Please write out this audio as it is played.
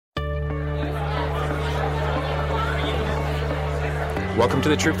Welcome to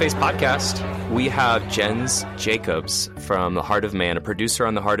the True Face Podcast. We have Jens Jacobs from The Heart of Man, a producer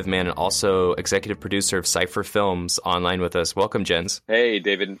on The Heart of Man, and also executive producer of Cypher Films online with us. Welcome, Jens. Hey,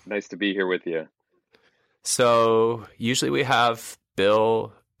 David. Nice to be here with you. So usually we have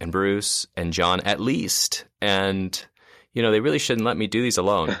Bill and Bruce and John at least, and you know, they really shouldn't let me do these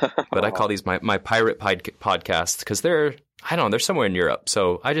alone, but I call these my pirate podcasts because they're somewhere in Europe,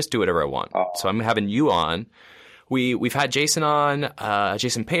 so I just do whatever I want. So I'm having you on. We've had Jason on,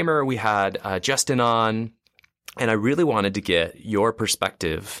 Jason Paymer. We had Justin on, and I really wanted to get your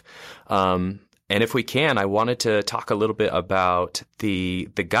perspective. And if we can, I wanted to talk a little bit about the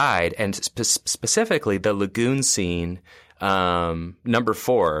guide and specifically the lagoon scene, number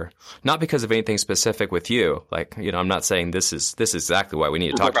 4. Not because of anything specific with you, like, you know, I'm not saying this is exactly why we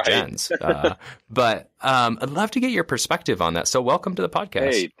need to talk to Jens, but I'd love to get your perspective on that. So welcome to the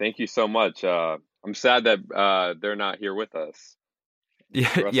podcast. Hey, thank you so much. I'm sad that they're not here with us.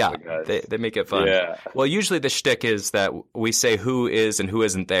 Yeah, they make it fun. Yeah. Well, usually the shtick is that we say who is and who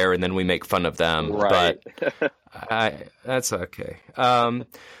isn't there, and then we make fun of them. Right. But that's okay.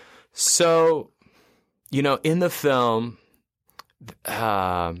 So, you know, in the film,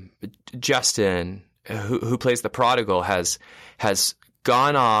 Justin, who plays the prodigal, has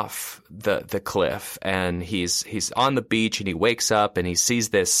gone off the cliff, and he's on the beach, and he wakes up and he sees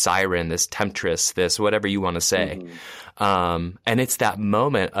this siren, this temptress, this whatever you want to say. Mm-hmm. And it's that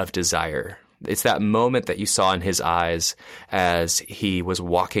moment of desire. It's that moment that you saw in his eyes as he was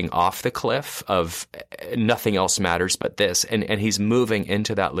walking off the cliff of nothing else matters but this. And he's moving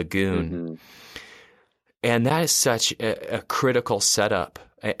into that lagoon. Mm-hmm. And that is such a critical setup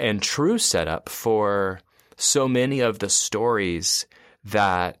and true setup for so many of the stories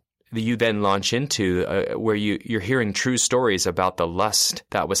that you then launch into, where you're hearing true stories about the lust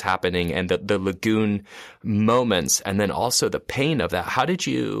that was happening and the lagoon moments, and then also the pain of that. How did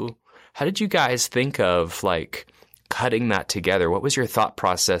you guys think of like cutting that together? What was your thought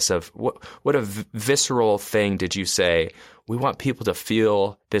process of what a visceral thing did you say? We want people to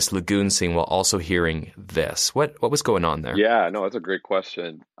feel this lagoon scene while also hearing this. What was going on there? Yeah, no, that's a great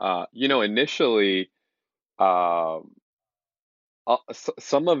question. Initially, some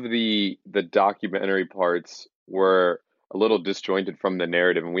of the documentary parts were a little disjointed from the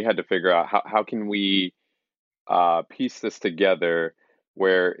narrative, and we had to figure out how can we piece this together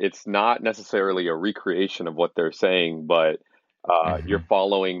where it's not necessarily a recreation of what they're saying, but you're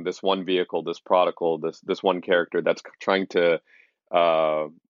following this one vehicle, this prodigal, this one character that's trying to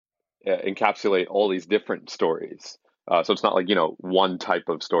encapsulate all these different stories. So it's not like, one type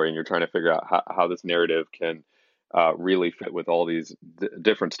of story, and you're trying to figure out how this narrative can really fit with all these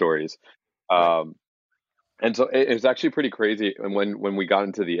different stories. And so it was actually pretty crazy. And when we got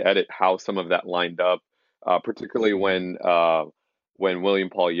into the edit, how some of that lined up, particularly when William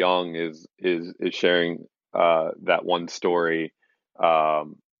Paul Young is sharing that one story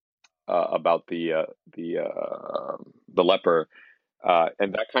about the leper,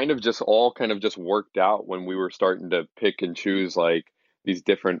 and that kind of just worked out when we were starting to pick and choose like these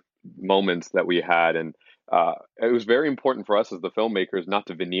different moments that we had. And it was very important for us as the filmmakers not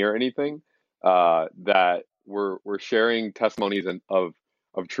to veneer anything, that we're sharing testimonies of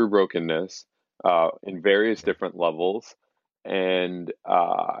true brokenness in various different levels, and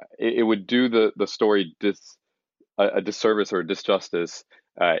it would do the story a disservice or a disjustice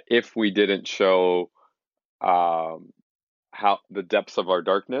if we didn't show how the depths of our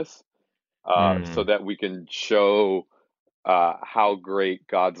darkness, so that we can show how great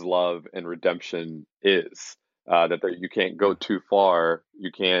God's love and redemption is. That you can't go too far,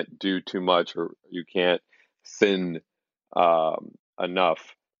 you can't do too much, or you can't sin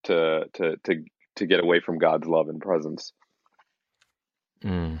enough to get away from God's love and presence.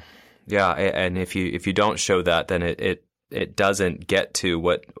 Yeah, and if you don't show that, then it doesn't get to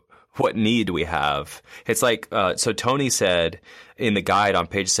what need we have. It's like so Tony said in the guide on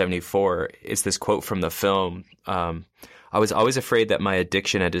page 74. It's this quote from the film. I was always afraid that my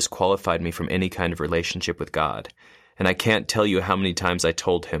addiction had disqualified me from any kind of relationship with God. And I can't tell you how many times I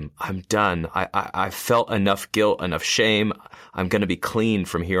told him, I'm done. I felt enough guilt, enough shame. I'm going to be clean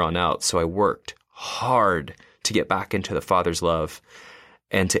from here on out. So I worked hard to get back into the Father's love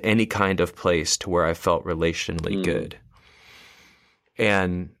and to any kind of place to where I felt relationally good.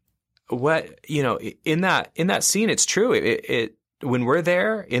 And in that scene, it's true. It when we're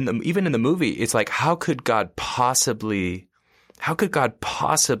there even in the movie, it's like, how could God possibly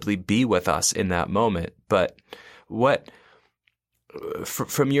be with us in that moment? But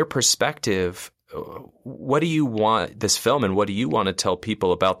from your perspective, what do you want this film, and what do you want to tell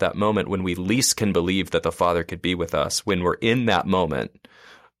people about that moment when we least can believe that the Father could be with us, when we're in that moment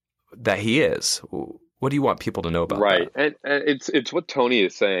that he is? What do you want people to know about that? And it's what Tony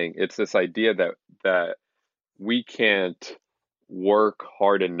is saying. It's this idea that we can't work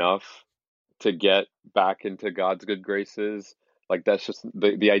hard enough to get back into God's good graces. Like, that's just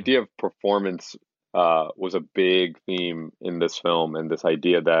the idea of performance was a big theme in this film, and this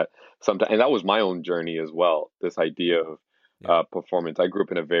idea that sometimes, and that was my own journey as well, this idea of performance. I grew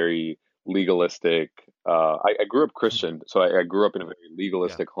up in a very legalistic, I grew up Christian, so I grew up in a very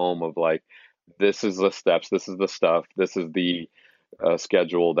legalistic home of like, this is the steps, this is the stuff, this is the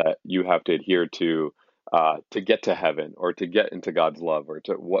schedule that you have to adhere to get to heaven, or to get into God's love, or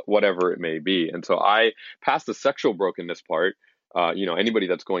to whatever it may be. And so I passed the sexual brokenness part. Anybody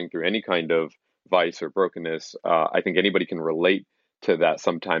that's going through any kind of vice or brokenness, I think anybody can relate to that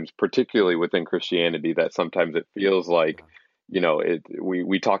sometimes, particularly within Christianity, that sometimes it feels like,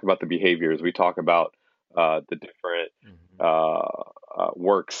 we talk about the behaviors, we talk about the different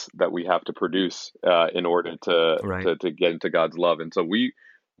works that we have to produce in order to get into God's love. And so we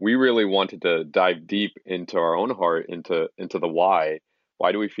really wanted to dive deep into our own heart, into the why.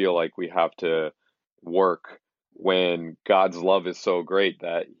 Why do we feel like we have to work when God's love is so great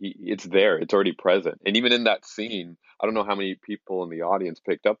that it's there, it's already present? And even in that scene, I don't know how many people in the audience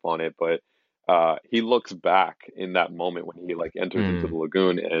picked up on it, but he looks back in that moment when he like enters into the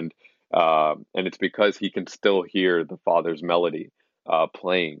lagoon, and it's because he can still hear the Father's melody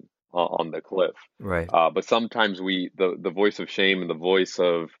playing on the cliff. Right. But sometimes the voice of shame and the voice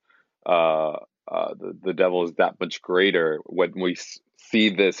of the devil is that much greater when we see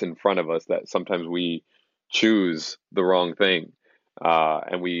this in front of us, that sometimes we choose the wrong thing,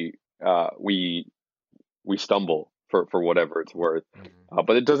 and we stumble for whatever it's worth.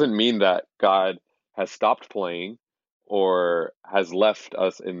 But it doesn't mean that God has stopped playing or has left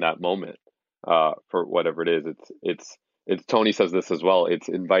us in that moment for whatever it is. It's Tony says this as well. It's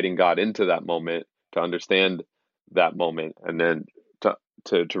inviting God into that moment to understand that moment, and then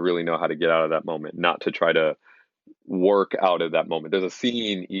to really know how to get out of that moment, not to try to work out of that moment. There's a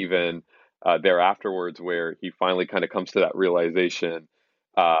scene even there afterwards where he finally kind of comes to that realization,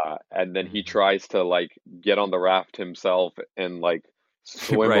 and then he tries to like get on the raft himself and like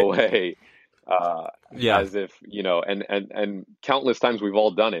swim away, as if, and countless times we've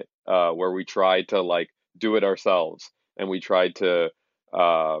all done it, where we try to like do it ourselves, and we try to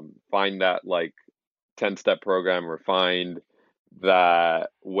find that like 10-step program, or find that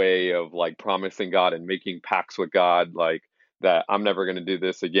way of like promising God and making pacts with God, like that I'm never going to do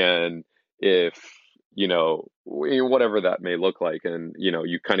this again, if whatever that may look like. And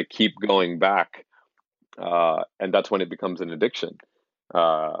you kind of keep going back, and that's when it becomes an addiction,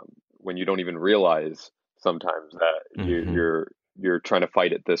 when you don't even realize sometimes that you're trying to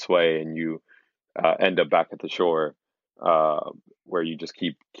fight it this way, and you end up back at the shore, where you just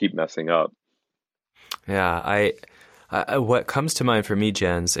keep messing up. Yeah, I what comes to mind for me,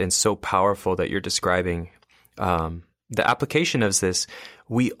 Jens, and so powerful that you're describing, the application of this,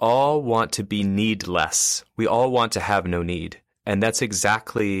 we all want to be needless. We all want to have no need. And that's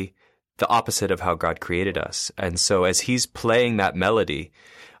exactly the opposite of how God created us. And so as he's playing that melody,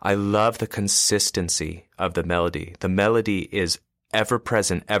 I love the consistency of the melody. The melody is ever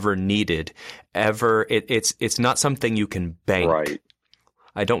present, ever needed, it's not something you can bank. Right.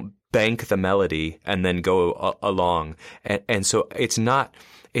 I don't bank the melody and then go along. And so it's not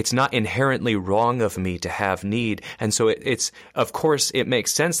inherently wrong of me to have need. And so it's, of course, it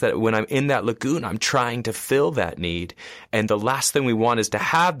makes sense that when I'm in that lagoon, I'm trying to fill that need. And the last thing we want is to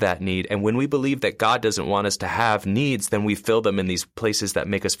have that need. And when we believe that God doesn't want us to have needs, then we fill them in these places that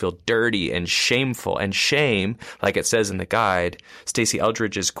make us feel dirty and shameful. And shame, like it says in the guide, Stacey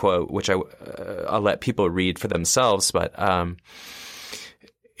Eldridge's quote, which I'll let people read for themselves, but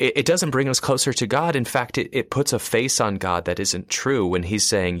it doesn't bring us closer to God. In fact, it puts a face on God that isn't true when he's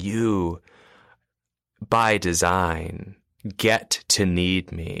saying, you, by design, get to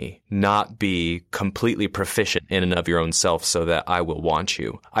need me, not be completely proficient in and of your own self so that I will want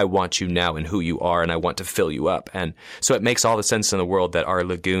you. I want you now in who you are, and I want to fill you up. And so it makes all the sense in the world that our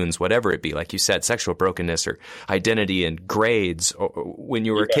lagoons, whatever it be, like you said, sexual brokenness or identity and grades, or when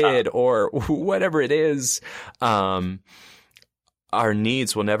you were a kid, or whatever it is, our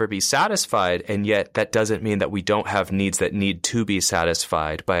needs will never be satisfied, and yet that doesn't mean that we don't have needs that need to be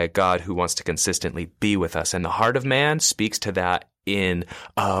satisfied by a God who wants to consistently be with us. And the heart of man speaks to that in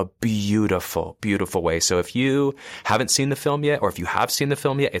a beautiful, beautiful way. So if you haven't seen the film yet, or if you have seen the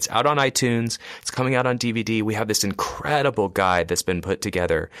film yet, it's out on iTunes. It's coming out on DVD. We have this incredible guide that's been put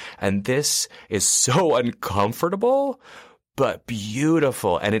together. And this is so uncomfortable, but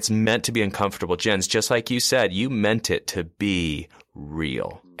beautiful. And it's meant to be uncomfortable. Jens, just like you said, you meant it to be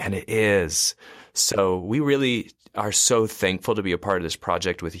real. And it is. So we really are so thankful to be a part of this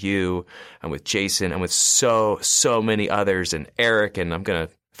project with you and with Jason and with so many others, and Eric. And I'm going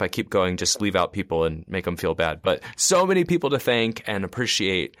to, if I keep going, just leave out people and make them feel bad. But so many people to thank and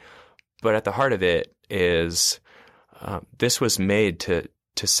appreciate. But at the heart of it is this was made to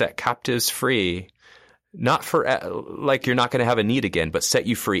set captives free, not for like you're not going to have a need again, but set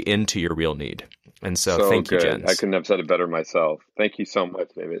you free into your real need. And so thank good. you, Jens. I couldn't have said it better myself. Thank you so much,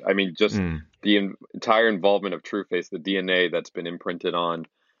 David. I mean, just the entire involvement of Trueface, the DNA that's been imprinted on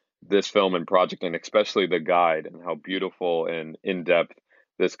this film and project, and especially the guide, and how beautiful and in-depth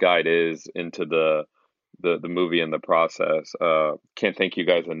this guide is into the movie and the process. Can't thank you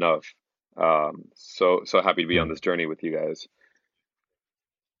guys enough. So happy to be on this journey with you guys.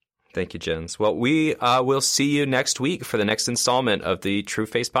 Thank you, Jens. Well, we will see you next week for the next installment of the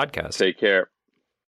Trueface podcast. Take care.